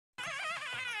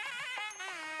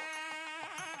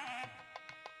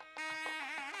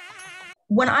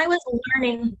When I was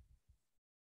learning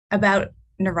about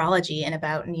neurology and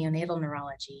about neonatal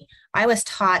neurology, I was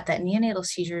taught that neonatal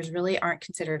seizures really aren't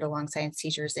considered alongside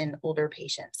seizures in older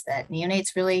patients, that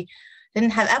neonates really didn't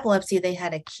have epilepsy, they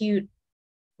had acute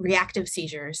reactive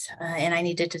seizures, and I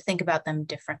needed to think about them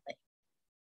differently.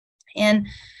 And,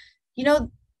 you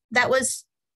know, that was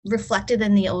reflected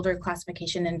in the older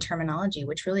classification and terminology,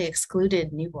 which really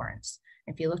excluded newborns.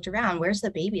 If you looked around, where's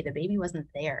the baby? The baby wasn't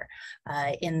there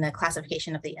in the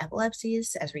classification of the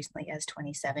epilepsies as recently as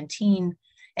 2017.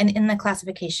 And in the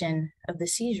classification of the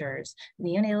seizures,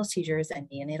 neonatal seizures and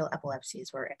neonatal epilepsies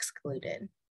were excluded.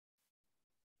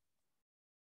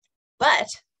 But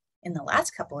in the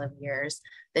last couple of years,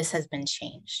 this has been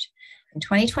changed. In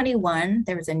 2021,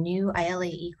 there was a new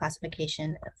ILAE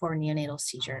classification for neonatal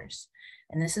seizures.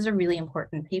 And this is a really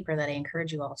important paper that I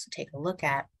encourage you all to take a look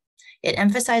at. It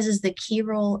emphasizes the key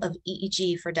role of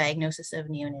EEG for diagnosis of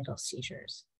neonatal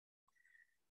seizures.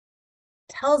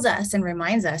 It tells us and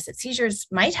reminds us that seizures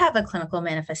might have a clinical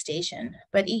manifestation,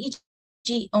 but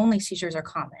EEG-only seizures are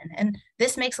common. And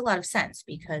this makes a lot of sense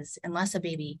because unless a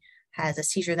baby has a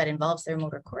seizure that involves their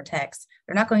motor cortex,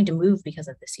 they're not going to move because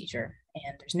of the seizure.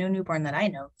 And there's no newborn that I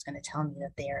know that's going to tell me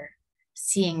that they're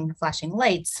seeing flashing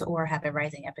lights or have a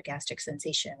rising epigastric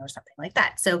sensation or something like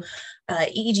that. So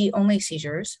EEG-only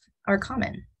seizures are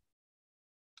common.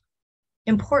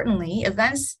 Importantly,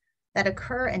 events that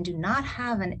occur and do not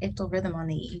have an ictal rhythm on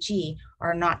the EEG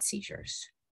are not seizures.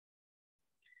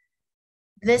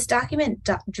 This document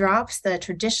drops the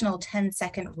traditional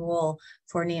 10-second rule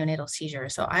for neonatal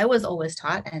seizures. So I was always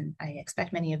taught, and I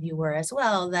expect many of you were as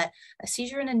well, that a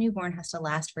seizure in a newborn has to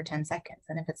last for 10 seconds.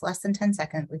 And if it's less than 10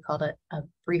 seconds, we called it a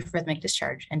brief rhythmic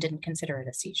discharge and didn't consider it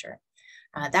a seizure.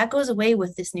 That goes away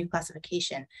with this new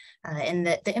classification. And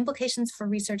the implications for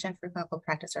research and for clinical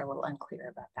practice are a little unclear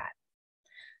about that.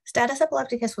 Status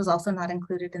epilepticus was also not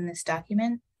included in this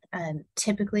document.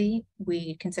 Typically,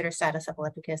 we consider status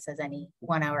epilepticus as any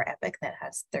 1 hour epic that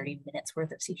has 30 minutes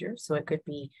worth of seizures. So it could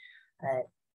be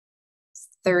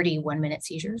 30 1-minute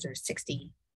seizures or 60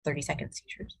 30-second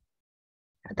seizures.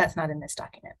 But that's not in this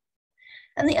document.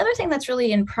 And the other thing that's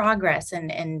really in progress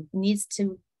and needs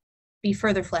to be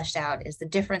further fleshed out is the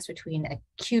difference between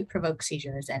acute provoked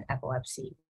seizures and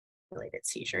epilepsy-related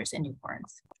seizures in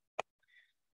newborns.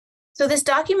 So this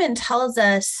document tells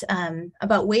us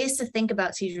about ways to think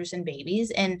about seizures in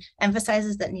babies and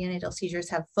emphasizes that neonatal seizures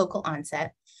have focal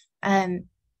onset and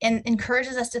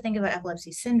encourages us to think about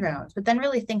epilepsy syndromes, but then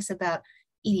really thinks about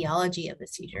etiology of the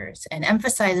seizures and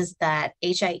emphasizes that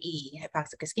HIE,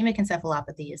 hypoxic ischemic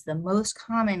encephalopathy, is the most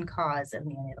common cause of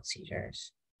neonatal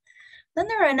seizures. Then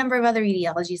there are a number of other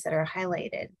etiologies that are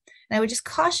highlighted. And I would just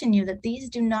caution you that these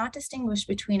do not distinguish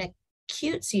between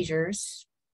acute seizures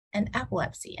and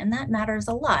epilepsy. And that matters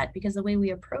a lot because the way we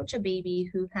approach a baby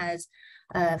who has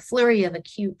a flurry of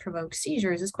acute provoked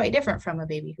seizures is quite different from a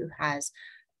baby who has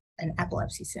an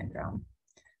epilepsy syndrome.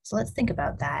 So let's think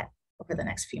about that over the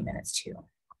next few minutes too.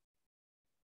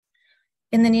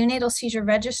 In the neonatal seizure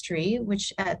registry,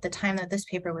 which at the time that this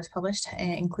paper was published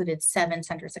included 7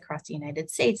 centers across the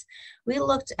United States, we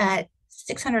looked at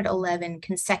 611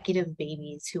 consecutive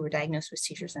babies who were diagnosed with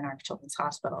seizures in our children's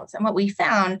hospitals. And what we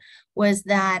found was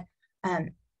that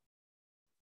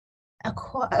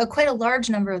quite a large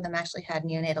number of them actually had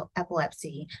neonatal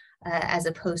epilepsy as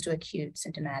opposed to acute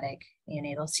symptomatic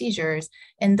neonatal seizures.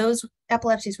 And those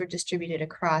epilepsies were distributed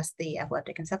across the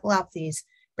epileptic encephalopathies,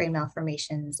 brain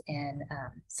malformations, and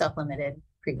self-limited,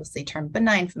 previously termed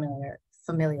benign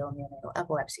familial neonatal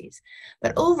epilepsies.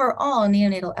 But overall,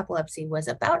 neonatal epilepsy was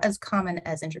about as common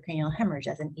as intracranial hemorrhage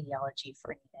as an etiology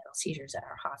for neonatal seizures at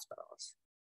our hospitals.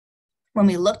 When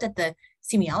we looked at the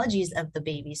semiologies of the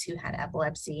babies who had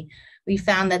epilepsy, we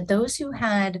found that those who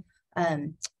had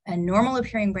a normal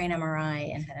appearing brain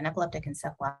MRI and had an epileptic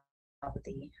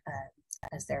encephalopathy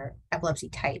as their epilepsy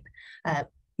type,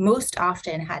 most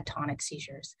often had tonic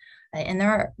seizures. And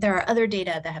there are other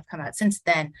data that have come out since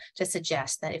then to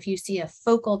suggest that if you see a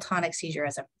focal tonic seizure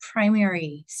as a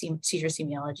primary seizure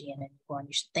semiology in a newborn,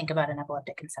 you should think about an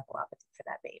epileptic encephalopathy for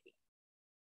that baby.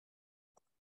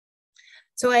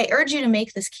 So I urge you to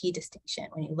make this key distinction.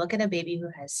 When you look at a baby who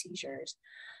has seizures,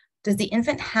 does the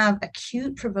infant have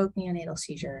acute provoked neonatal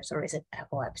seizures or is it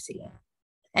epilepsy?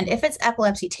 And if it's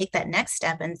epilepsy, take that next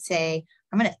step and say,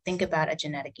 I'm going to think about a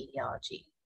genetic etiology.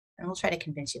 And we'll try to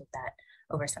convince you of that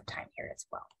over some time here as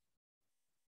well.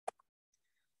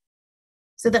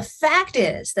 So the fact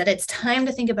is that it's time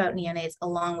to think about neonates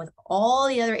along with all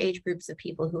the other age groups of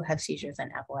people who have seizures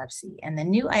and epilepsy. And the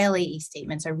new ILAE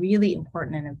statements are really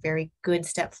important and a very good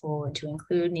step forward to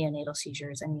include neonatal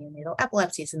seizures and neonatal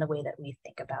epilepsies in the way that we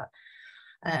think about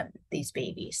these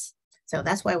babies. So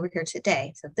that's why we're here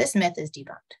today. So this myth is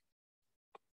debunked.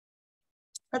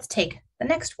 Let's take the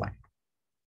next one.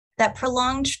 That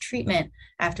prolonged treatment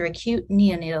after acute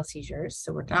neonatal seizures,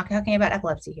 so we're not talking about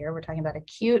epilepsy here, we're talking about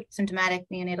acute symptomatic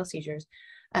neonatal seizures,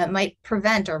 might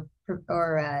prevent or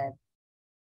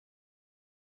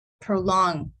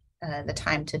prolong the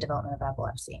time to development of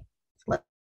epilepsy. So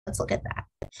let's look at that.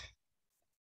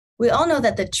 We all know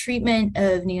that the treatment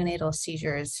of neonatal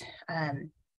seizures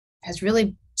has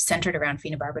really centered around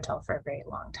phenobarbital for a very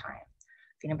long time.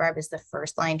 Phenobarb is the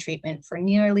first line treatment for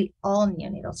nearly all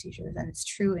neonatal seizures, and it's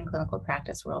true in clinical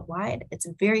practice worldwide. It's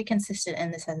very consistent,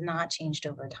 and this has not changed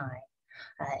over time.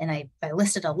 And I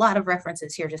listed a lot of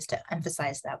references here just to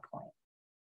emphasize that point.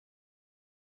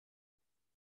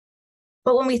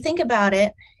 But when we think about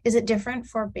it, is it different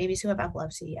for babies who have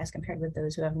epilepsy as compared with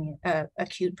those who have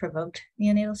acute provoked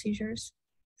neonatal seizures?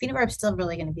 Phenobarb is still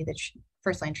really going to be the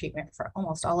first-line treatment for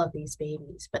almost all of these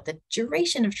babies, but the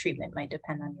duration of treatment might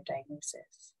depend on your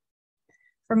diagnosis.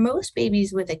 For most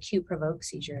babies with acute provoked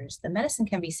seizures, the medicine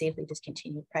can be safely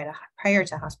discontinued prior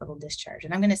to hospital discharge,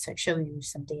 and I'm going to show you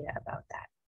some data about that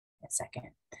in a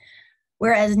second.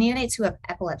 Whereas neonates who have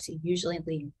epilepsy usually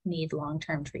need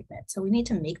long-term treatment, so we need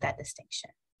to make that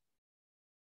distinction.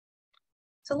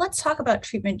 So let's talk about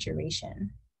treatment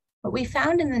duration. What we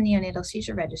found in the neonatal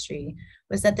seizure registry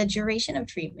was that the duration of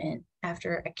treatment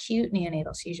after acute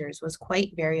neonatal seizures was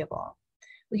quite variable.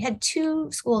 We had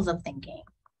two schools of thinking.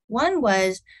 One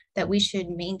was that we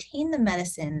should maintain the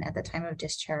medicine at the time of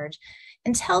discharge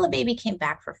until the baby came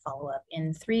back for follow-up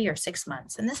in 3 or 6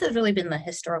 months. And this has really been the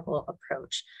historical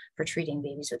approach for treating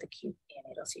babies with acute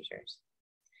neonatal seizures.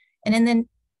 And in the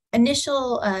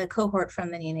initial cohort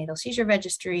from the neonatal seizure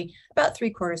registry, about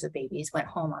 3/4 of babies went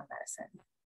home on medicine.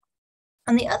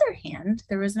 On the other hand,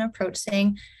 there was an approach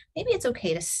saying maybe it's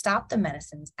okay to stop the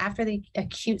medicines after the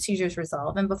acute seizures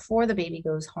resolve and before the baby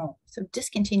goes home. So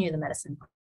discontinue the medicine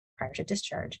prior to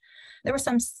discharge. There were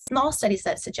some small studies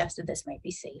that suggested this might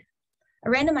be safe. A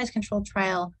randomized controlled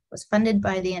trial was funded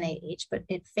by the NIH, but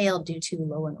it failed due to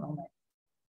low enrollment.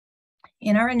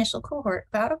 In our initial cohort,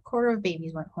 about 1/4 of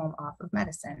babies went home off of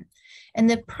medicine. And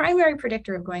the primary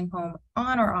predictor of going home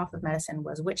on or off of medicine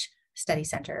was which study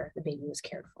center the baby was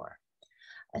cared for.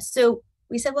 So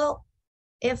we said, well,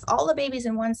 if all the babies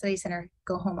in one study center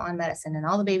go home on medicine and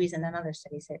all the babies in another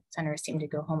study center seem to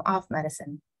go home off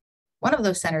medicine, one of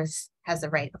those centers has the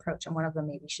right approach and one of them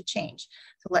maybe should change.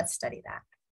 So let's study that.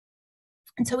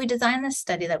 And so we designed this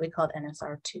study that we called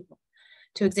NSR2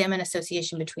 to examine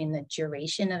association between the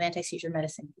duration of anti-seizure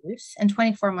medicine use and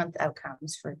 24-month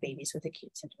outcomes for babies with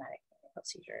acute symptomatic neonatal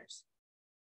seizures.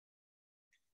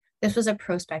 This was a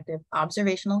prospective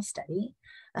observational study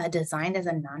designed as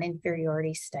a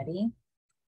non-inferiority study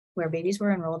where babies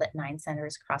were enrolled at 9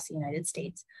 centers across the United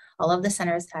States. All of the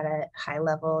centers had a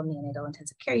high-level neonatal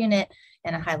intensive care unit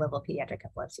and a high-level pediatric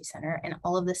epilepsy center, and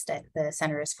all of the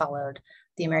centers followed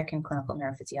the American Clinical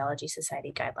Neurophysiology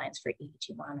Society guidelines for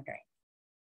EEG monitoring.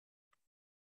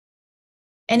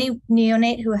 Any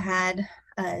neonate who had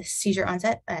a seizure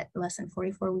onset at less than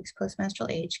 44 weeks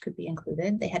postmenstrual age could be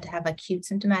included. They had to have acute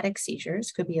symptomatic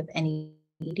seizures, could be of any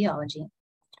etiology.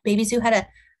 Babies who had a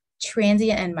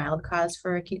transient and mild cause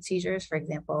for acute seizures, for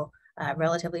example,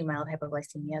 relatively mild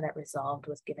hypoglycemia that resolved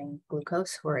with giving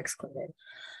glucose, were excluded.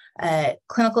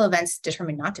 Clinical events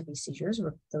determined not to be seizures,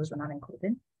 those were not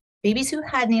included. Babies who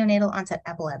had neonatal onset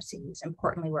epilepsies,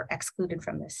 importantly, were excluded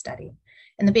from this study,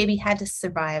 and the baby had to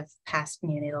survive past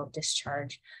neonatal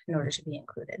discharge in order to be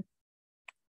included.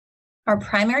 Our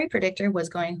primary predictor was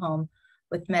going home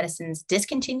with medicines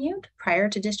discontinued prior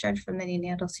to discharge from the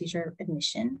neonatal seizure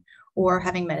admission or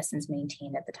having medicines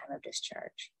maintained at the time of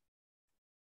discharge.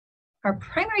 Our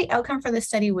primary outcome for this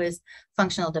study was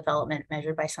functional development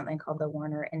measured by something called the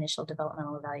Warner Initial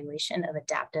Developmental Evaluation of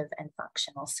Adaptive and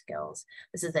Functional Skills.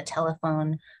 This is a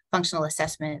telephone functional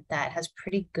assessment that has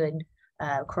pretty good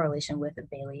correlation with the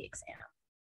Bailey exam.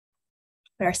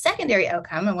 But our secondary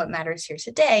outcome, and what matters here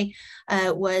today,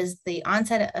 was the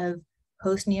onset of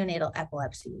post-neonatal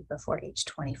epilepsy before age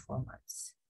 24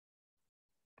 months.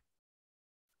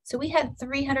 So we had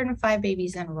 305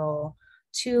 babies enroll.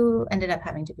 2 ended up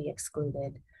having to be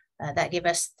excluded. That gave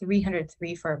us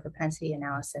 303 for a propensity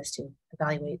analysis to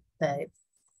evaluate the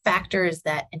factors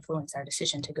that influence our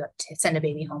decision to send a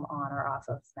baby home on or off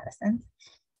of medicine.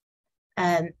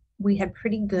 We had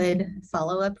pretty good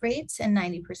follow-up rates, and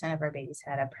 90% of our babies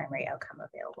had a primary outcome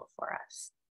available for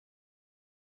us.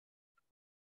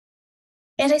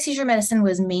 Anti-seizure medicine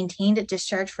was maintained at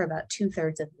discharge for about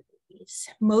 2/3 of the babies.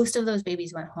 Most of those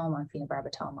babies went home on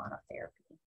phenobarbital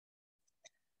monotherapy.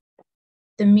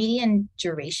 The median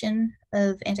duration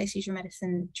of anti-seizure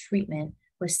medicine treatment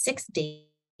was 6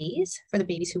 days for the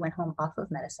babies who went home off of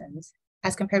medicines,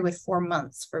 as compared with 4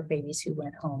 months for babies who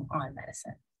went home on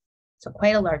medicine. So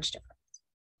quite a large difference.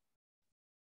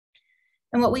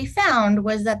 And what we found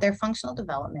was that their functional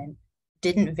development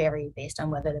didn't vary based on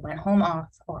whether they went home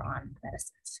off or on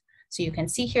medicines. So you can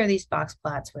see here these box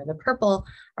plots where the purple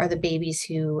are the babies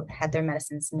who had their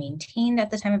medicines maintained at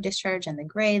the time of discharge, and the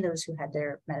gray, those who had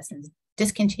their medicines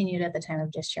discontinued at the time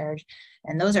of discharge.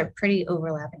 And those are pretty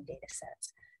overlapping data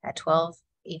sets at 12,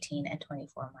 18, and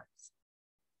 24 months.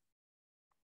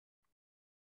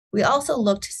 We also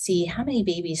looked to see how many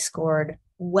babies scored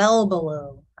well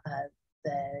below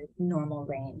the normal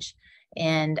range.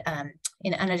 And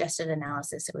in unadjusted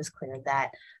analysis, it was clear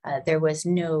that there was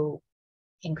no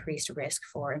increased risk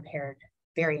for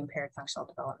very impaired functional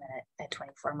development at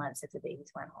 24 months if the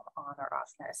babies went on or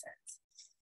off medicines.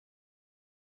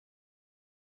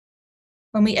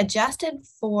 When we adjusted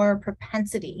for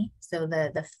propensity, so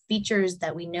the features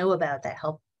that we know about that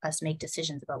help us make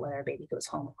decisions about whether a baby goes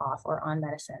home off or on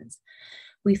medicines,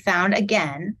 we found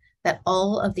again that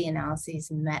all of the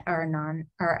analyses met our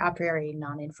a priori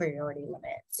non-inferiority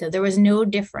limit. So there was no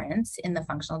difference in the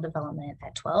functional development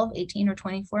at 12, 18, or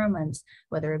 24 months,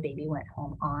 whether a baby went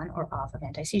home on or off of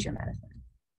anti-seizure medicine.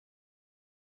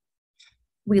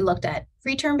 We looked at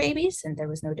preterm babies, and there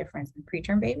was no difference in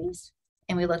preterm babies.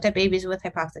 And we looked at babies with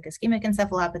hypoxic ischemic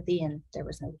encephalopathy, and there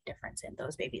was no difference in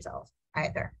those babies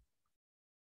either.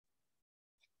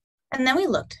 And then we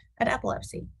looked at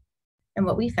epilepsy. And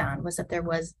what we found was that there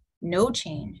was no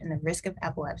change in the risk of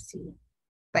epilepsy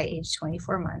by age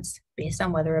 24 months based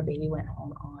on whether a baby went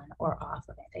home on or off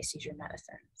of anti-seizure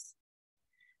medicines.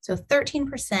 So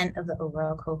 13% of the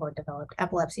overall cohort developed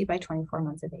epilepsy by 24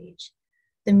 months of age.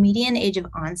 The median age of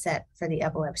onset for the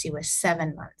epilepsy was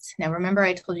 7 months. Now, remember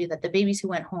I told you that the babies who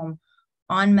went home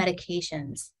on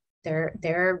medications,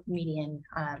 their median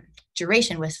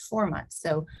duration was 4 months.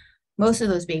 So most of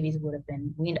those babies would have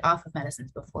been weaned off of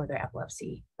medicines before their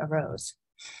epilepsy arose.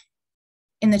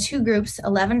 In the two groups,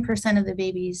 11% of the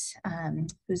babies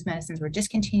whose medicines were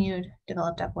discontinued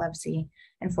developed epilepsy,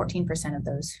 and 14% of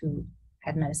those who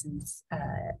had medicines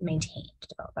maintained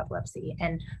developed epilepsy.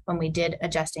 And when we did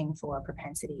adjusting for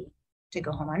propensity to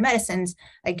go home on medicines,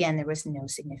 again, there was no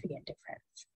significant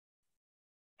difference.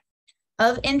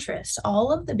 Of interest,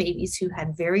 all of the babies who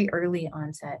had very early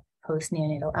onset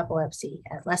post-neonatal epilepsy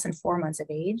at less than 4 months of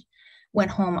age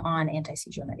went home on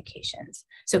anti-seizure medications.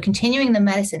 So continuing the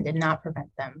medicine did not prevent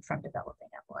them from developing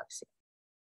epilepsy.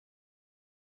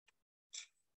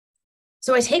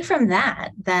 So I take from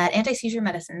that anti-seizure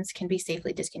medicines can be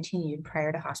safely discontinued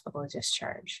prior to hospital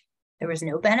discharge. There was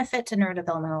no benefit to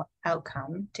neurodevelopmental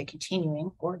outcome to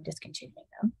continuing or discontinuing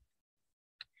them.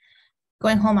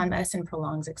 Going home on medicine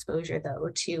prolongs exposure, though,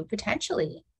 to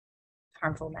potentially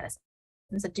harmful medicines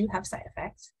that do have side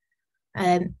effects.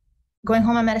 Going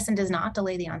home on medicine does not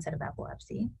delay the onset of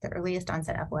epilepsy. The earliest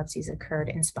onset epilepsies occurred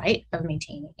in spite of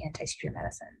maintaining anti-seizure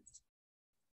medicines.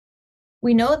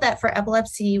 We know that for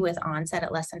epilepsy with onset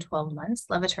at less than 12 months,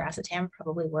 levetiracetam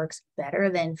probably works better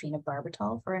than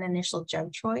phenobarbital for an initial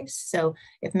drug choice. So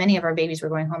if many of our babies were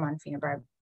going home on phenobarb,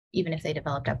 even if they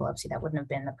developed epilepsy, that wouldn't have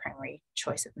been the primary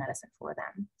choice of medicine for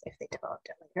them if they developed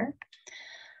it later.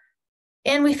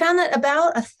 And we found that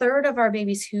about a third of our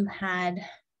babies who had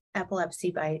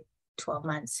epilepsy by 12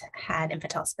 months had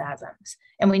infantile spasms.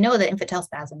 And we know that infantile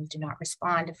spasms do not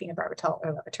respond to phenobarbital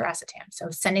or levetiracetam.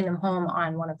 So sending them home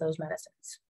on one of those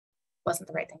medicines wasn't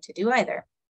the right thing to do either.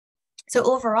 So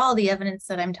overall, the evidence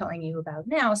that I'm telling you about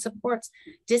now supports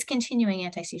discontinuing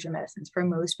anti-seizure medicines for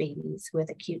most babies with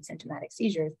acute symptomatic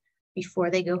seizures before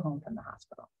they go home from the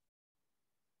hospital.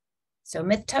 So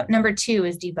myth number 2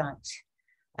 is debunked.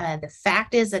 The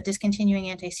fact is that discontinuing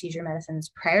anti-seizure medicines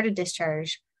prior to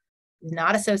discharge is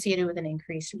not associated with an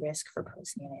increased risk for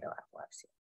postneonatal epilepsy.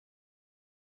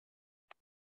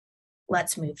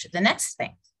 Let's move to the next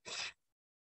thing.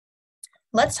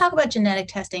 Let's talk about genetic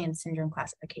testing and syndrome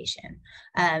classification.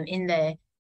 In the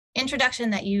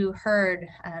introduction that you heard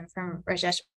from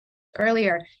Rajesh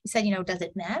earlier, he said, does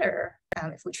it matter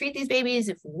if we treat these babies,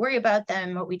 if we worry about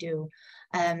them, what we do?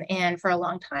 And for a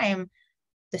long time,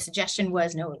 the suggestion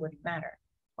was, no, it wouldn't matter.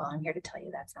 Well, I'm here to tell you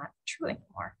that's not true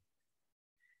anymore.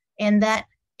 And that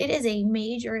it is a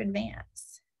major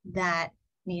advance that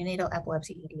neonatal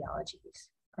epilepsy etiologies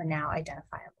are now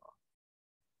identifiable.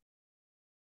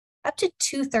 Up to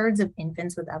 2/3 of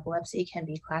infants with epilepsy can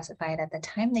be classified at the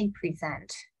time they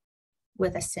present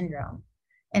with a syndrome,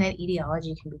 and an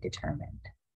etiology can be determined.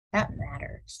 That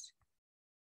matters.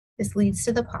 This leads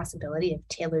to the possibility of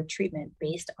tailored treatment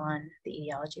based on the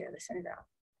etiology or the syndrome.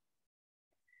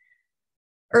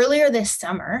 Earlier this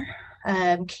summer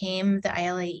came the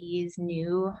ILAE's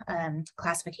new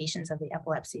classifications of the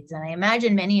epilepsies. And I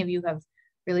imagine many of you have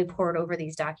really pored over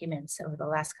these documents over the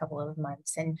last couple of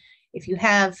months. And if you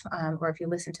have, or if you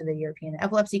listen to the European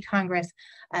Epilepsy Congress,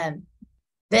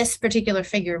 this particular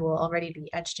figure will already be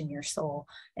etched in your soul.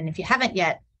 And if you haven't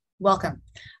yet, welcome.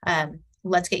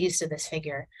 Let's get used to this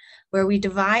figure, where we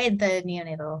divide the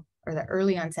neonatal or the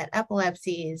early onset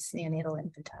epilepsies, neonatal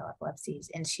infantile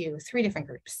epilepsies, into 3 different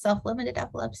groups: self-limited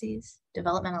epilepsies,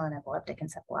 developmental and epileptic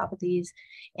encephalopathies,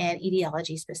 and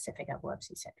etiology-specific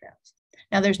epilepsy syndromes.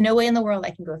 Now, there's no way in the world I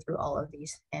can go through all of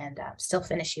these and still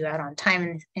finish you out on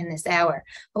time in this hour,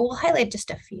 but we'll highlight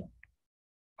just a few.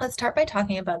 Let's start by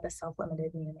talking about the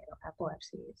self-limited neonatal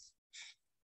epilepsies.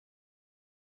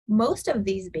 Most of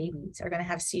these babies are going to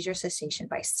have seizure cessation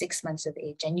by 6 months of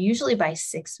age, and usually by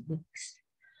 6 weeks.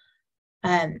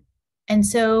 And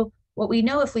so what we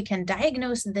know, if we can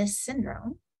diagnose this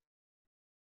syndrome,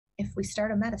 if we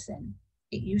start a medicine,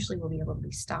 it usually will be able to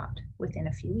be stopped within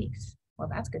a few weeks. Well,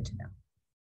 that's good to know.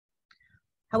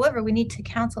 However, we need to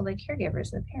counsel the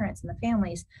caregivers, the parents, and the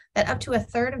families that up to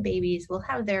 1/3 of babies will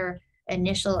have their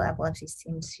initial epilepsy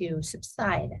seem to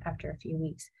subside after a few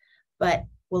weeks, but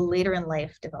will later in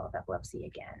life develop epilepsy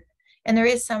again. And there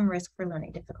is some risk for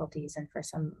learning difficulties and for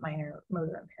some minor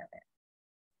motor impairment.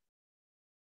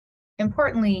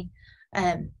 Importantly,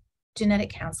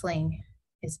 genetic counseling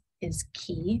is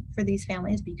key for these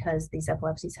families because these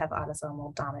epilepsies have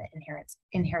autosomal dominant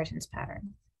inheritance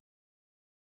patterns.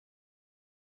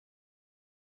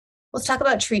 Let's talk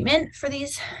about treatment for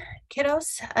these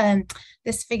kiddos.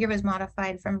 This figure was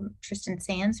modified from Tristan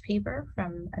Sand's paper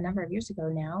from a number of years ago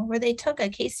now, where they took a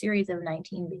case series of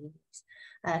 19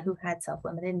 babies who had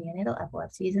self-limited neonatal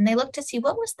epilepsies, and they looked to see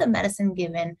what was the medicine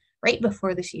given right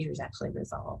before the seizures actually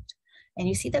resolved. And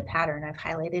you see the pattern I've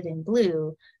highlighted in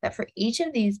blue, that for each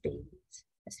of these babies,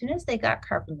 as soon as they got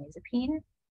carbamazepine,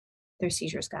 their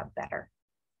seizures got better.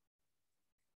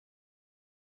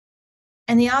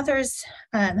 And the authors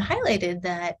highlighted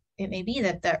that it may be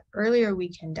that the earlier we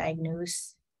can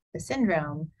diagnose the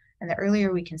syndrome and the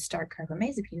earlier we can start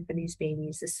carbamazepine for these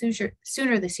babies, the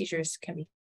sooner the seizures can be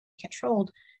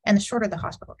controlled and the shorter the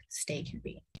hospital stay can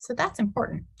be. So that's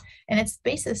important. And it's the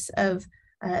basis of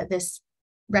this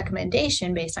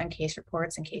recommendation based on case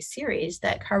reports and case series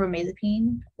that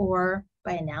carbamazepine, or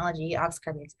by analogy,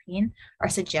 oxcarbazepine, are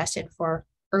suggested for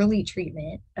early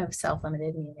treatment of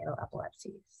self-limited neonatal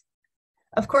epilepsies.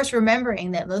 Of course,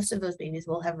 remembering that most of those babies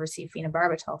will have received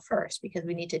phenobarbital first, because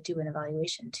we need to do an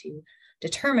evaluation to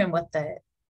determine what the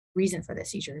reason for the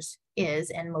seizures is.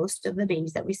 And most of the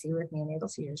babies that we see with neonatal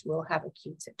seizures will have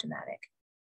acute symptomatic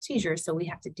seizures. So we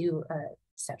have to do a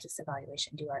sepsis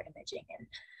evaluation, do our imaging,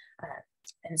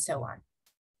 and so on.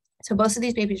 So most of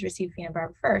these babies receive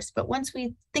phenobarb first, but once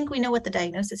we think we know what the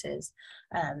diagnosis is,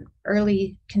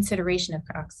 early consideration of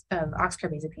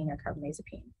oxcarbazepine or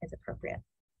carbamazepine is appropriate.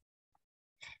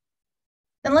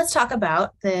 Then let's talk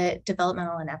about the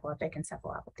developmental and epileptic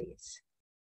encephalopathies.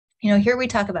 Here we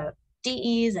talk about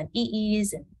DEs and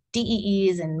EEs and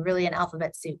DEEs and really an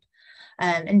alphabet soup.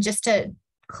 And just to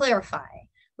clarify,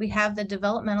 we have the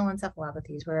developmental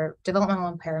encephalopathies where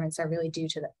developmental impairments are really due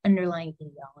to the underlying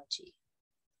etiology.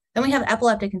 Then we have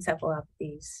epileptic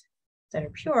encephalopathies that are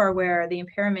pure, where the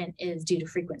impairment is due to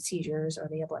frequent seizures or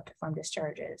the epileptiform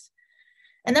discharges.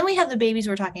 And then we have the babies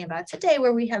we're talking about today,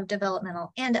 where we have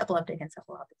developmental and epileptic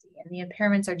encephalopathy, and the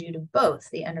impairments are due to both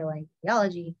the underlying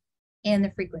etiology and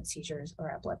the frequent seizures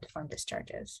or epileptiform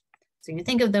discharges. So you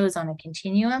think of those on a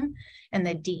continuum, and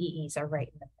the DEEs are right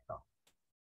in the middle.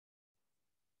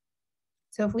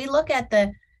 So if we look at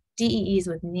the DEEs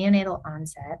with neonatal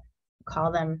onset,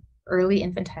 call them early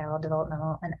infantile,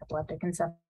 developmental, and epileptic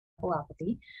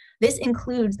encephalopathy. This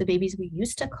includes the babies we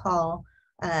used to call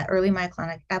early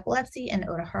myoclonic epilepsy and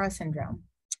Ohtahara syndrome.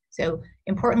 So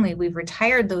importantly, we've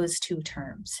retired those 2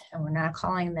 terms, and we're now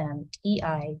calling them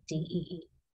EI-DEE.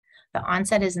 The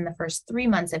onset is in the first 3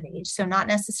 months of age, so not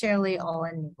necessarily all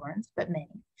in newborns, but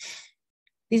many.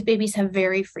 These babies have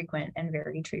very frequent and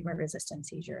very treatment-resistant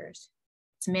seizures.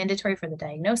 It's mandatory for the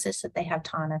diagnosis that they have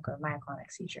tonic or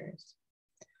myoclonic seizures.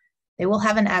 They will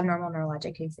have an abnormal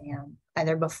neurologic exam,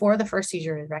 either before the first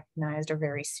seizure is recognized or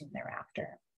very soon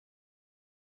thereafter.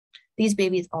 These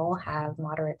babies all have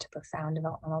moderate to profound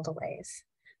developmental delays,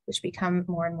 which become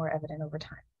more and more evident over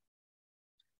time.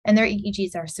 And their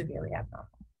EEGs are severely abnormal.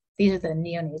 These are the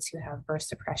neonates who have burst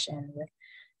depression with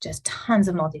just tons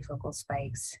of multifocal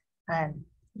spikes and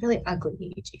really ugly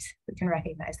EEGs. We can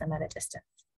recognize them at a distance.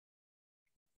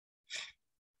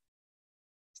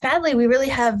 Sadly, we really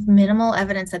have minimal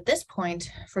evidence at this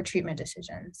point for treatment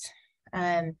decisions.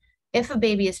 If a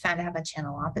baby is found to have a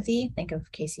channelopathy, think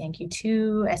of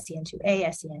KCNQ2, SCN2A,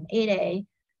 SCN8A,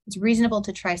 it's reasonable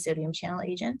to try sodium channel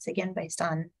agents, again, based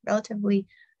on relatively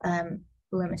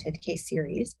limited case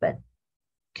series, but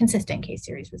consistent case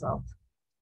series results.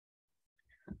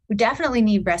 We definitely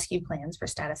need rescue plans for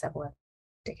status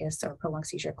epilepticus or prolonged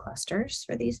seizure clusters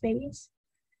for these babies.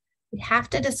 We have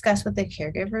to discuss with the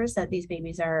caregivers that these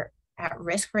babies are at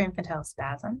risk for infantile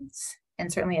spasms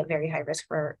and certainly at very high risk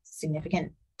for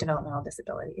significant developmental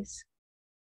disabilities.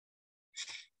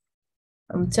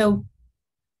 So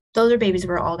those are babies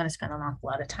we're all going to spend an awful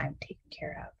lot of time taking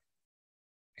care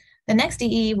of. The next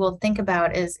DE we'll think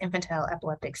about is infantile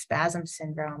epileptic spasm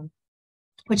syndrome,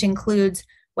 which includes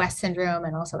West syndrome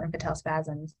and also infantile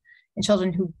spasms in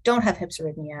children who don't have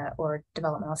hypsarrhythmia or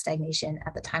developmental stagnation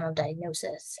at the time of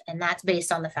diagnosis. And that's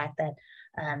based on the fact that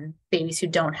babies who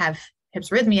don't have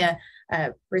hypsarrhythmia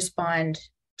respond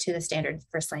to the standard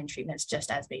first-line treatments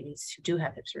just as babies who do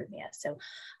have hypsarrhythmia. So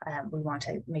we want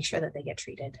to make sure that they get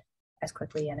treated as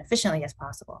quickly and efficiently as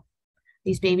possible.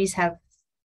 These babies have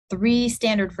 3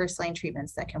 standard first-line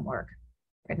treatments that can work: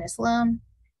 prednisolone,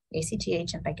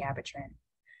 ACTH, and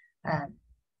vigabatrin.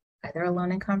 Either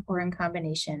alone or in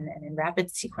combination and in rapid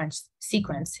sequence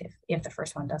if the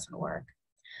first one doesn't work.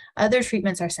 Other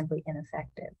treatments are simply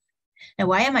ineffective. Now,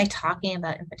 why am I talking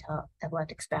about infantile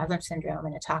epileptic spasm syndrome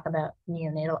and to talk about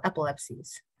neonatal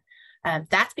epilepsies?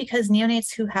 That's because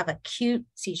neonates who have acute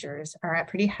seizures are at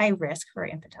pretty high risk for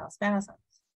infantile spasms.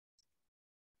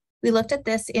 We looked at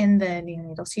this in the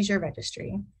neonatal seizure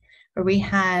registry, where we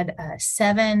had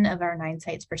 7 of our 9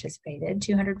 sites participated,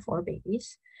 204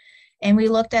 babies. And we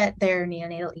looked at their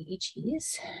neonatal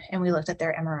EEGs, and we looked at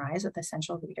their MRIs with a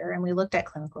central reader, and we looked at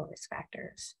clinical risk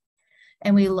factors.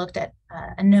 And we looked at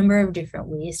a number of different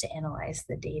ways to analyze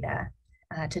the data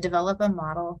to develop a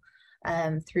model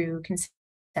through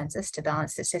consensus to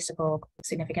balance statistical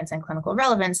significance and clinical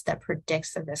relevance that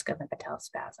predicts the risk of infantile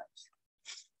spasms.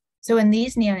 So in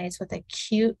these neonates with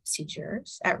acute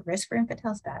seizures at risk for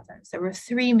infantile spasms, there were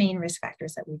 3 main risk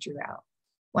factors that we drew out: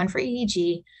 1 for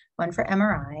EEG, 1 for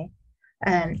MRI,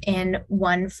 and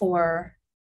 1 for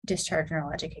discharge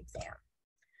neurologic exam.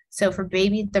 So for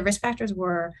baby, the risk factors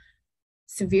were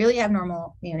severely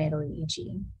abnormal neonatal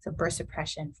EEG, so burst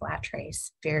suppression, flat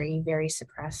trace, very, very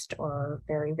suppressed or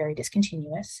very, very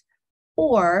discontinuous,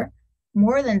 or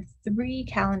more than 3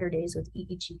 calendar days with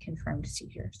EEG confirmed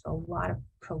seizures, so a lot of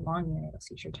prolonged neonatal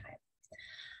seizure time.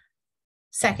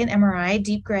 Second, MRI,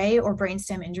 deep gray or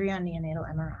brainstem injury on neonatal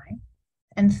MRI.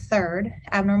 And third,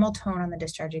 abnormal tone on the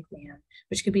discharge exam,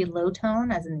 which could be low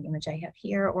tone, as in the image I have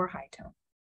here, or high tone.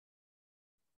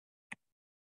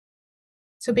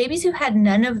 So babies who had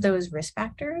none of those risk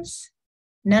factors,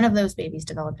 none of those babies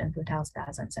developed infantile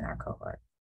spasms in our cohort.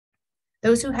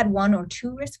 Those who had 1 or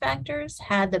 2 risk factors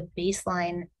had the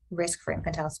baseline risk for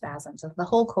infantile spasms of the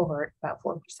whole cohort, about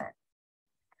 4%.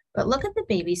 But look at the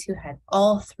babies who had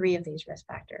all 3 of these risk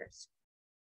factors.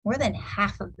 More than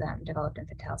half of them developed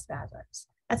infantile spasms.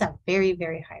 That's a very,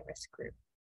 very high risk group.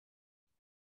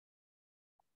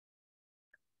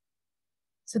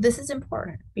 So this is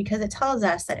important because it tells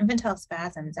us that infantile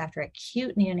spasms after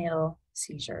acute neonatal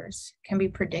seizures can be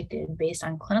predicted based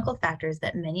on clinical factors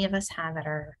that many of us have at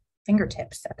our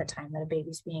fingertips at the time that a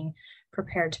baby's being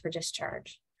prepared for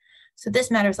discharge. So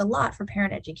this matters a lot for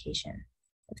parent education.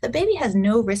 If the baby has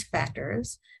no risk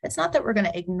factors, it's not that we're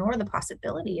going to ignore the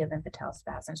possibility of infantile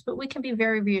spasms, but we can be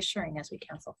very reassuring as we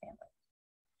counsel families.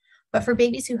 But for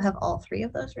babies who have all 3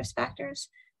 of those risk factors,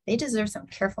 they deserve some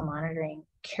careful monitoring,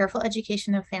 careful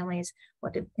education of families.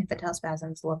 What do infantile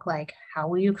spasms look like? How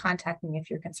will you contact me if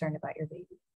you're concerned about your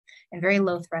baby? And very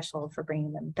low threshold for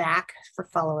bringing them back for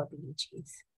follow-up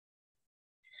EEGs.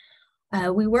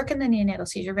 We work in the neonatal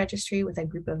seizure registry with a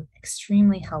group of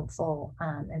extremely helpful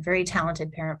and very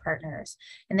talented parent partners.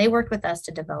 And they worked with us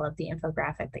to develop the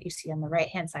infographic that you see on the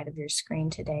right-hand side of your screen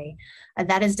today.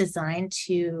 That is designed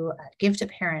to give to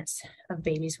parents of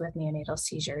babies with neonatal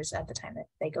seizures at the time that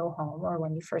they go home or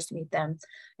when you first meet them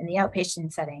in the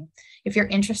outpatient setting. If you're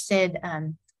interested,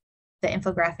 the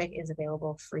infographic is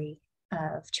available free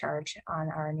of charge on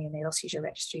our neonatal seizure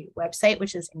registry website,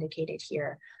 which is indicated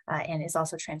here and is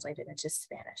also translated into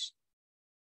Spanish.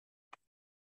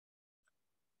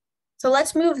 So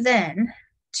let's move then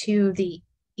to the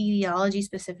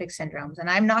etiology-specific syndromes. And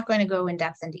I'm not going to go in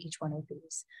depth into each one of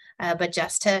these, but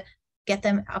just to get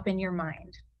them up in your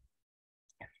mind.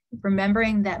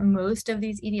 Remembering that most of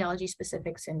these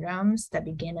etiology-specific syndromes that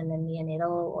begin in the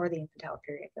neonatal or the infantile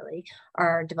period really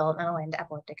are developmental and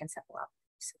epileptic encephalopathies.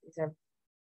 So these are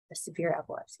the severe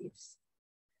epilepsies.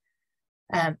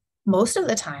 Most of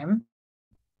the time,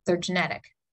 they're genetic.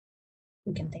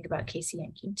 We can think about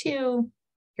KCNQ2,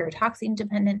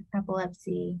 pyridoxine-dependent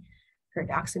epilepsy,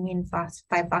 pyridoxamine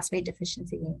 5-phosphate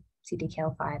deficiency,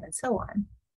 CDKL5, and so on.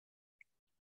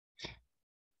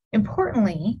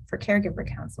 Importantly, for caregiver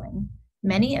counseling,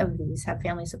 many of these have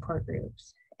family support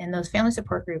groups, and those family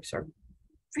support groups are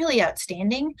really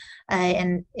outstanding.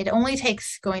 And it only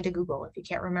takes going to Google if you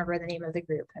can't remember the name of the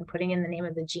group and putting in the name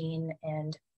of the gene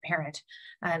and parent,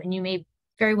 and you may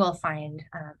very well find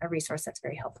a resource that's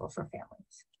very helpful for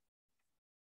families.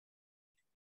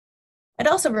 I'd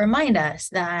also remind us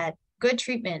that good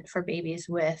treatment for babies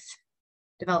with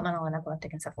developmental and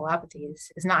epileptic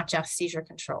encephalopathies is not just seizure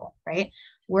control, right?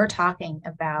 We're talking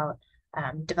about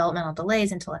developmental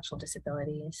delays, intellectual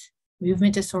disabilities,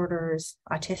 movement disorders,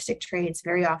 autistic traits,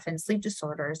 very often sleep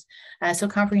disorders. So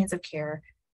comprehensive care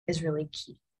is really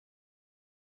key.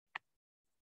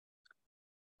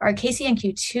 Our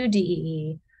KCNQ2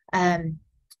 DEE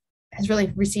has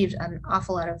really received an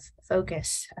awful lot of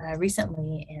focus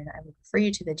recently, and I would refer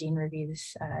you to the Gene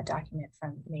Reviews document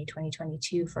from May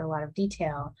 2022 for a lot of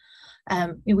detail.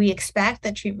 We expect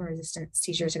that treatment-resistant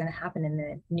seizures are going to happen in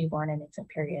the newborn and infant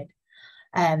period.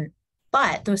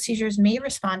 But those seizures may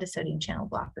respond to sodium channel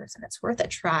blockers, and it's worth a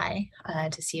try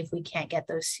to see if we can't get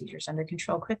those seizures under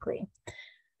control quickly.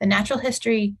 The natural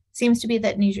history seems to be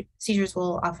that seizures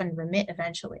will often remit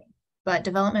eventually, but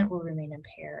development will remain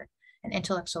impaired and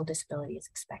intellectual disability is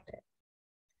expected.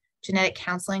 Genetic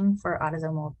counseling for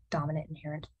autosomal dominant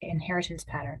inheritance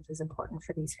patterns is important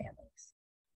for these families.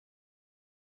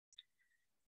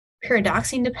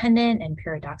 Pyridoxine-dependent and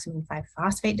pyridoxamine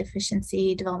 5-phosphate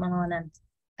deficiency developmental and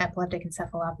epileptic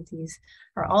encephalopathies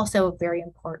are also very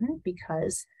important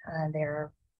because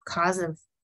they're cause of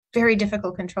very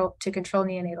difficult to control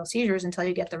neonatal seizures until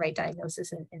you get the right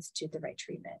diagnosis and institute the right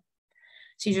treatment.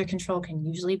 Seizure control can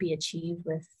usually be achieved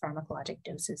with pharmacologic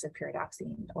doses of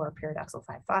pyridoxine or pyridoxal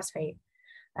 5-phosphate.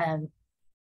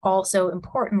 Also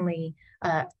importantly,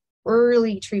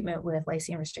 early treatment with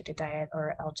lysine-restricted diet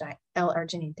or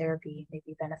L-arginine therapy may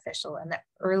be beneficial, and the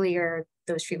earlier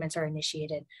those treatments are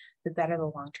initiated, the better the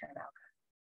long-term outcome.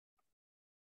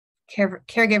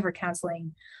 Caregiver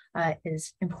counseling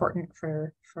is important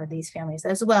for these families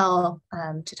as well,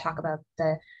 to talk about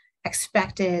the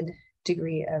expected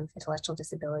degree of intellectual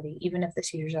disability, even if the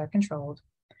seizures are controlled,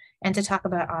 and to talk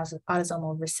about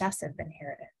autosomal recessive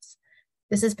inheritance.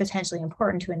 This is potentially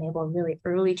important to enable really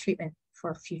early treatment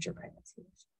for future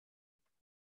pregnancies.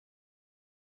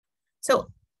 So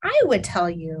I would tell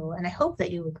you, and I hope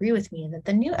that you agree with me, that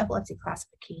the new epilepsy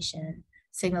classification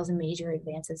signals major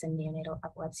advances in neonatal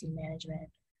epilepsy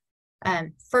management.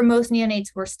 For most neonates,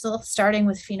 we're still starting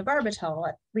with phenobarbital,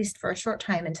 at least for a short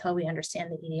time until we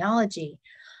understand the etiology.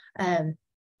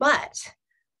 But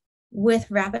with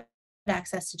rapid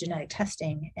access to genetic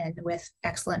testing and with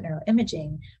excellent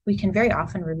neuroimaging, we can very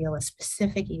often reveal a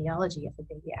specific etiology if the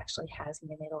baby actually has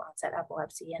neonatal onset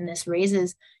epilepsy. And this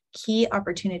raises key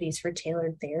opportunities for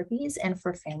tailored therapies and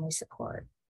for family support.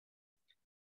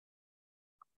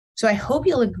 So I hope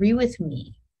you'll agree with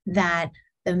me that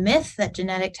the myth that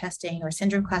genetic testing or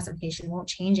syndrome classification won't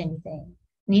change anything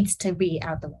needs to be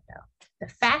out the window. The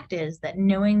fact is that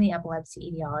knowing the epilepsy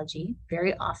etiology,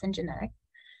 very often genetic,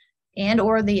 and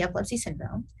or the epilepsy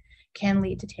syndrome can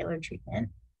lead to tailored treatment,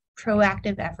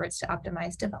 proactive efforts to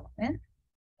optimize development,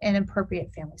 and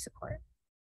appropriate family support.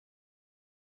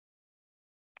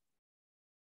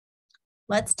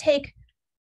 Let's take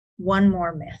one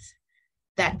more myth,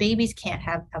 that babies can't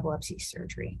have epilepsy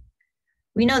surgery.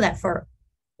 We know that for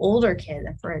older kids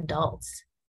and for adults,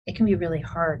 it can be really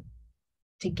hard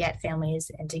to get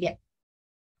families and to get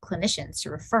clinicians to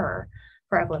refer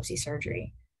for epilepsy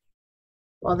surgery.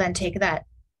 Well, then take that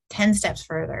 10 steps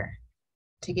further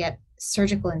to get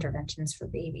surgical interventions for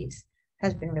babies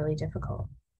has been really difficult.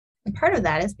 And part of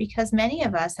that is because many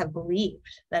of us have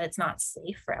believed that it's not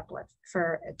safe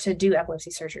to do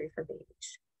epilepsy surgery for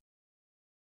babies.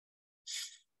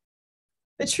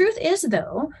 The truth is,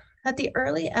 though, that the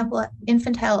early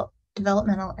infantile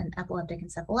developmental and epileptic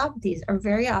encephalopathies are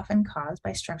very often caused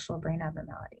by structural brain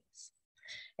abnormalities.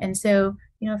 And so,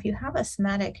 if you have a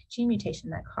somatic gene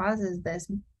mutation that causes this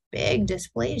big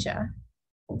dysplasia,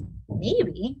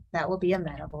 maybe that will be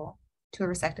amenable to a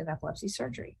resective epilepsy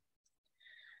surgery.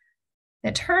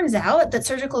 It turns out that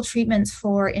surgical treatments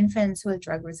for infants with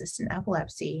drug-resistant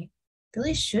epilepsy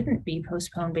really shouldn't be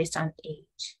postponed based on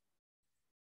age.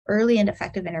 Early and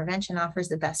effective intervention offers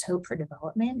the best hope for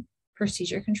development, for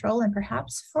seizure control, and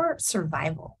perhaps for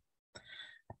survival.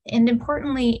 And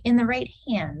importantly, in the right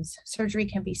hands, surgery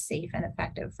can be safe and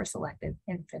effective for selected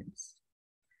infants.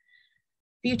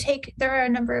 There are a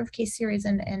number of case series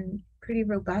and pretty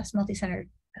robust multi-center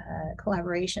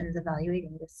collaborations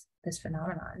evaluating this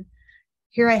phenomenon.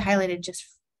 Here I highlighted just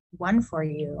one for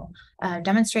you,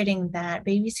 demonstrating that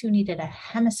babies who needed a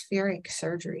hemispheric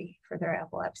surgery for their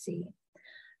epilepsy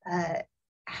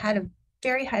had a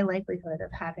very high likelihood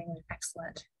of having an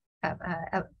excellent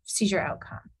seizure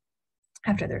outcome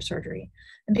after their surgery.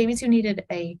 And babies who needed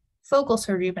a focal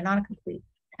surgery, but not a complete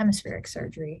hemispheric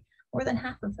surgery, more than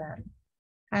half of them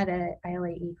had an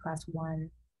ILAE class 1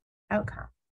 outcome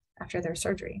after their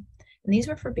surgery. And these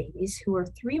were for babies who were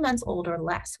 3 months old or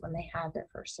less when they had their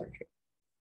first surgery.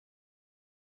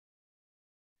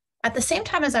 At the same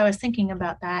time as I was thinking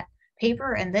about that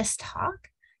paper and this talk,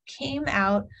 came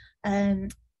out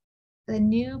the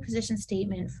new position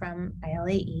statement from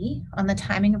ILAE on the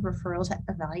timing of referral to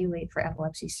evaluate for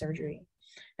epilepsy surgery.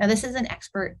 Now, this is an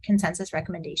expert consensus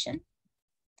recommendation,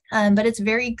 but it's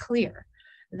very clear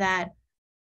that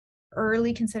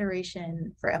early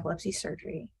consideration for epilepsy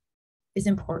surgery is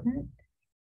important,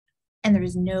 and there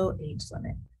is no age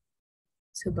limit.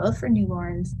 So both for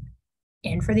newborns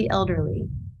and for the elderly,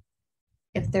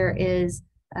 if there is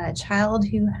a child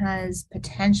who has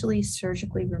potentially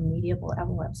surgically remediable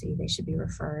epilepsy, they should be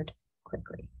referred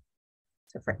quickly.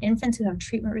 So for infants who have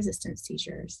treatment-resistant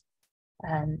seizures,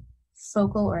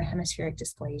 focal or hemispheric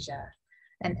dysplasia,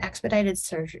 an expedited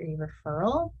surgery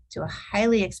referral to a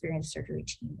highly experienced surgery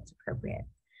team is appropriate.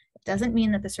 It doesn't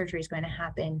mean that the surgery is going to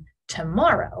happen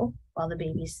tomorrow while the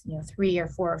baby's 3 or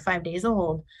 4 or 5 days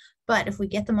old, but if we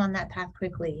get them on that path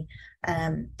quickly,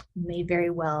 may very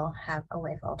well have a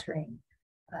life-altering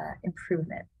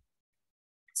improvement.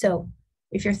 So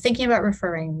if you're thinking about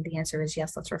referring, the answer is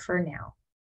yes, let's refer now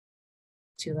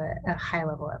to a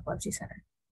high-level epilepsy center.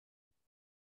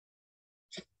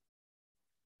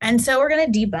 And so we're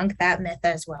going to debunk that myth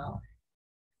as well.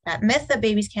 That myth that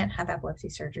babies can't have epilepsy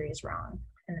surgery is wrong.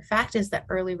 And the fact is that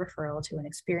early referral to an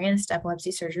experienced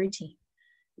epilepsy surgery team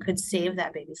could save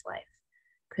that baby's life,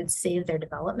 could save their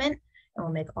development, and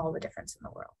will make all the difference in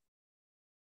the world.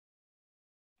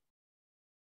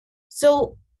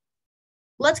 So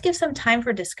let's give some time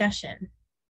for discussion.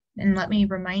 And let me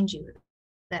remind you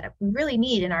that we really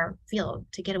need in our field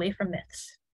to get away from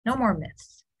myths. No more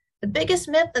myths. The biggest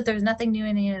myth that there's nothing new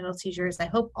in neonatal seizures, I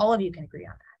hope all of you can agree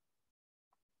on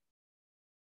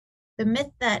that. The myth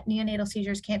that neonatal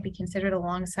seizures can't be considered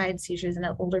alongside seizures in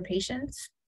older patients,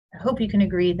 I hope you can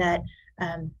agree that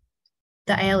the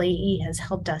ILAE has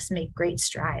helped us make great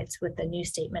strides with the new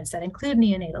statements that include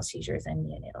neonatal seizures and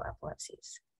neonatal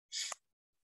epilepsies.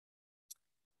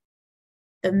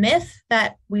 The myth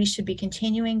that we should be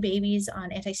continuing babies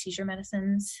on anti-seizure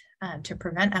medicines to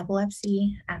prevent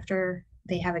epilepsy after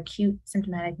they have acute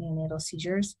symptomatic neonatal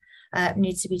seizures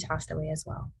needs to be tossed away as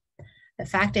well. The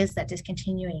fact is that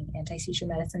discontinuing anti-seizure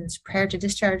medicines prior to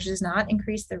discharge does not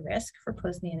increase the risk for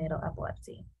post-neonatal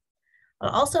epilepsy. I'll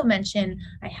also mention,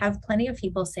 I have plenty of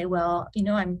people say, well,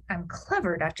 I'm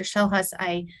clever, Dr. Shellhaas,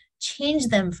 I changed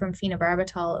them from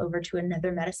phenobarbital over to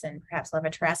another medicine, perhaps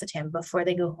levetiracetam, before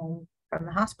they go home from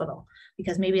the hospital,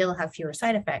 because maybe it'll have fewer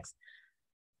side effects.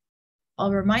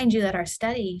 I'll remind you that our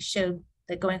study showed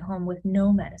that going home with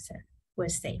no medicine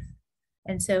was safe.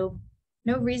 And so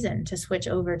no reason to switch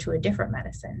over to a different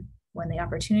medicine when the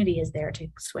opportunity is there to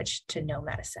switch to no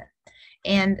medicine.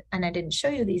 And I didn't show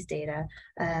you these data,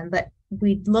 but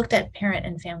we looked at parent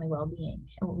and family well-being.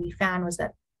 And what we found was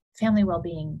that family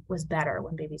well-being was better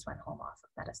when babies went home off of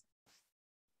medicine.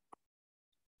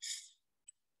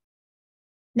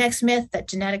 Next myth, that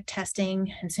genetic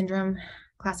testing and syndrome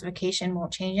classification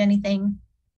won't change anything.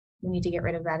 We need to get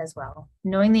rid of that as well.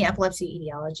 Knowing the epilepsy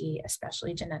etiology,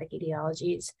 especially genetic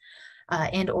etiologies,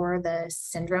 and or the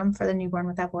syndrome for the newborn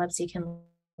with epilepsy can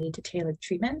lead to tailored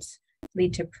treatments,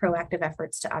 lead to proactive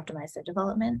efforts to optimize their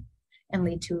development, and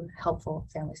lead to helpful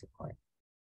family support.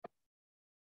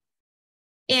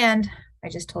 And I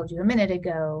just told you a minute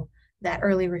ago that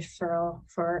early referral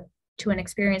to an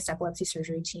experienced epilepsy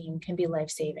surgery team can be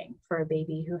life-saving for a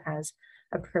baby who has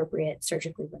appropriate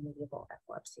surgically remediable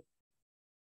epilepsy.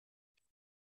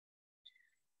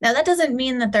 Now, that doesn't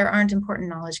mean that there aren't important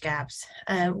knowledge gaps.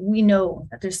 We know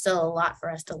that there's still a lot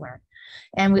for us to learn.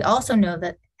 And we also know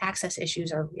that access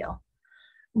issues are real.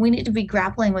 We need to be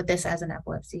grappling with this as an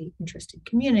epilepsy-interested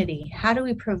community. How do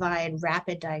we provide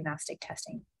rapid diagnostic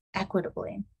testing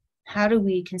equitably? How do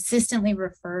we consistently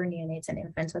refer neonates and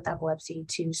infants with epilepsy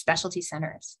to specialty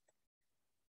centers?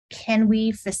 Can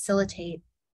we facilitate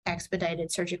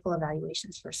expedited surgical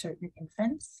evaluations for certain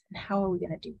infants? And how are we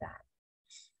going to do that?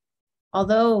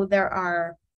 Although there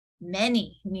are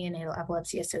many neonatal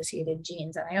epilepsy-associated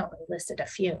genes, and I only listed a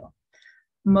few,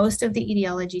 Most of the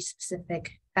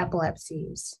etiology-specific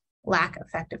epilepsies lack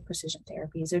effective precision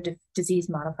therapies or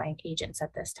disease-modifying agents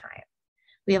at this time.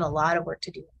 We have a lot of work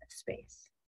to do in this space.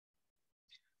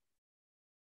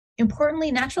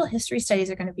 Importantly, natural history studies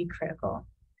are going to be critical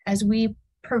as we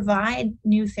provide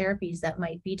new therapies that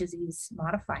might be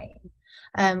disease-modifying.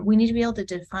 We need to be able to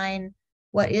define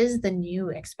what is the new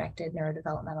expected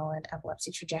neurodevelopmental and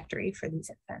epilepsy trajectory for these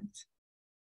infants.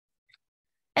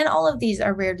 And all of these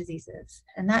are rare diseases,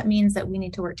 and that means that we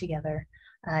need to work together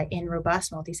in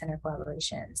robust multi-center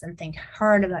collaborations and think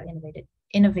hard about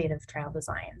innovative trial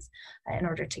designs in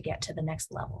order to get to the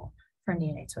next level for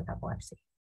neonates with epilepsy.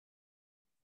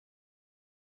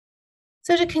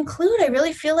 So to conclude, I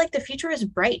really feel like the future is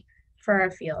bright for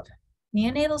our field.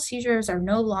 Neonatal seizures are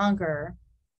no longer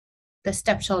the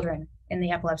stepchildren in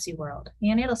the epilepsy world.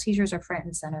 Neonatal seizures are front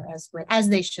and center as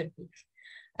they should be.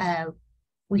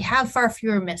 We have far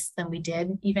fewer myths than we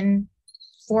did even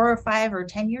 4 or 5 or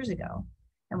 10 years ago.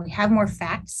 And we have more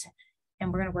facts,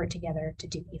 and we're going to work together to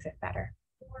do even better.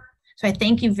 So I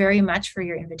thank you very much for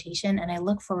your invitation, and I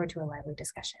look forward to a lively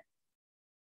discussion.